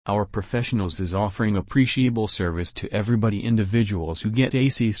Our professionals is offering appreciable service to everybody individuals who get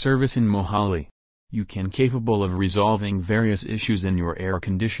AC service in Mohali. You can capable of resolving various issues in your air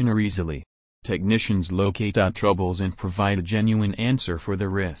conditioner easily. Technicians locate out troubles and provide a genuine answer for the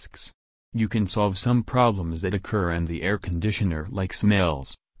risks. You can solve some problems that occur in the air conditioner like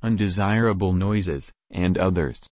smells, undesirable noises, and others.